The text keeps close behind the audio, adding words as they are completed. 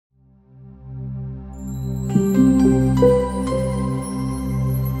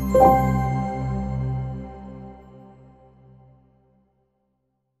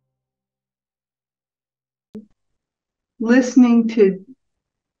listening to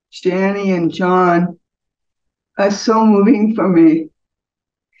Janie and John are so moving for me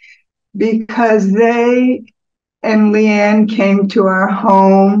because they and Leanne came to our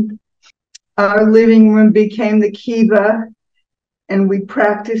home. Our living room became the kiva, and we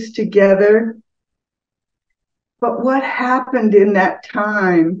practiced together. But what happened in that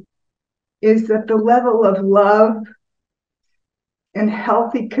time is that the level of love and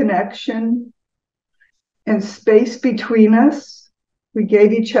healthy connection and space between us, we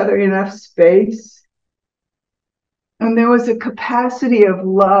gave each other enough space. And there was a capacity of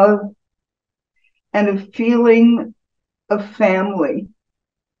love and a feeling of family.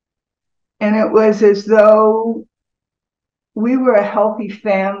 And it was as though we were a healthy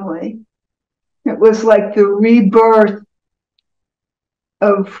family. It was like the rebirth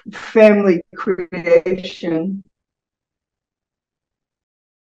of family creation.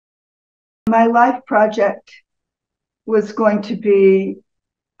 My life project was going to be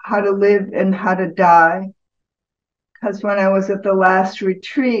how to live and how to die. Because when I was at the last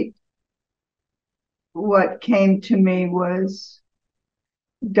retreat, what came to me was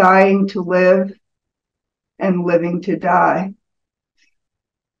dying to live and living to die.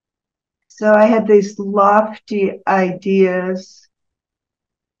 So I had these lofty ideas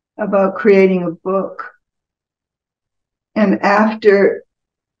about creating a book. And after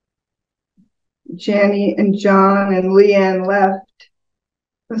Jenny and John and Leanne left,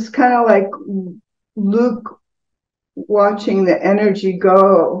 it was kind of like Luke watching the energy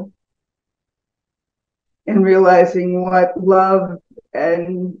go and realizing what love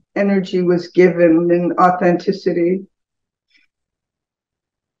and energy was given in authenticity.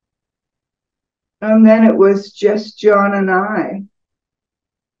 And then it was just John and I.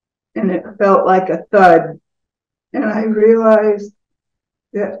 And it felt like a thud. And I realized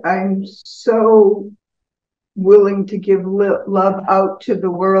that I'm so willing to give love out to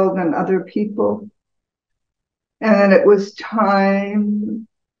the world and other people. And then it was time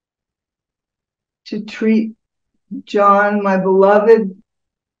to treat John, my beloved,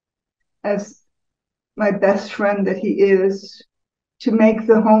 as my best friend that he is, to make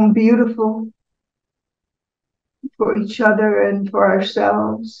the home beautiful for each other and for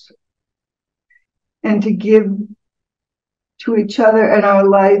ourselves, and to give to each other and our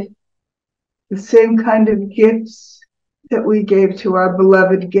life the same kind of gifts that we gave to our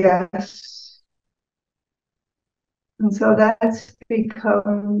beloved guests. And so that's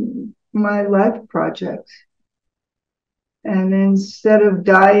become my life project. And instead of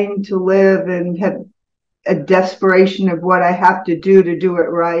dying to live and have a desperation of what I have to do it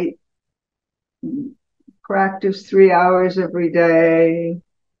right, practice 3 hours every day,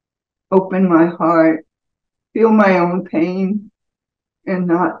 open my heart, feel my own pain, and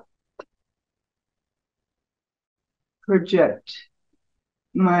not project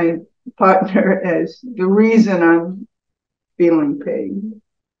my partner as the reason I'm feeling pain.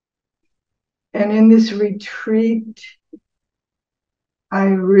 And in this retreat, I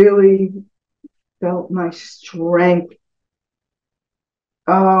really felt my strength.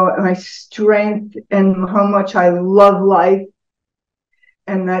 Oh, my strength and how much I love life.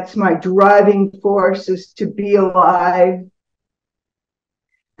 And that's my driving force, is to be alive.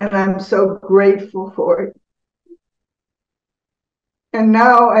 And I'm so grateful for it. And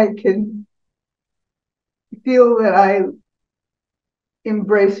now I can feel that I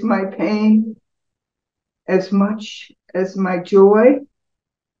embrace my pain as much as my joy.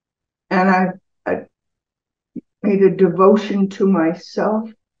 And I've made a devotion to myself,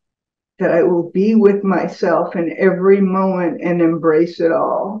 that I will be with myself in every moment and embrace it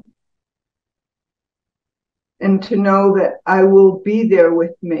all. And to know that I will be there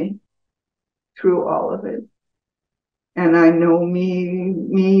with me through all of it. And I know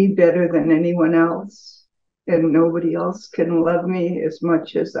me better than anyone else. And nobody else can love me as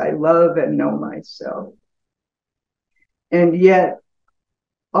much as I love and know myself. And yet,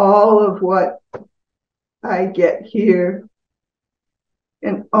 all of what I get here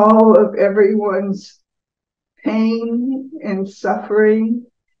and all of everyone's pain and suffering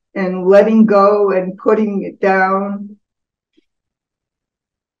and letting go and putting it down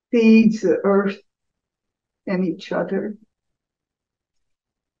feeds the earth and each other.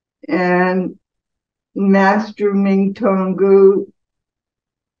 And Master Mingtong Gu,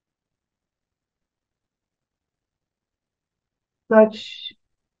 such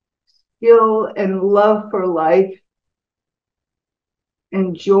skill and love for life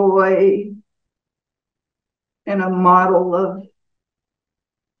and joy, and a model of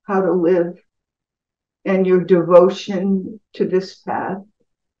how to live, and your devotion to this path.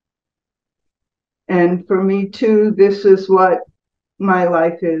 And for me too, this is what my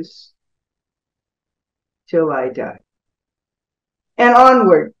life is till I die. And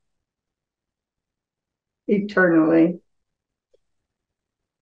onward, eternally.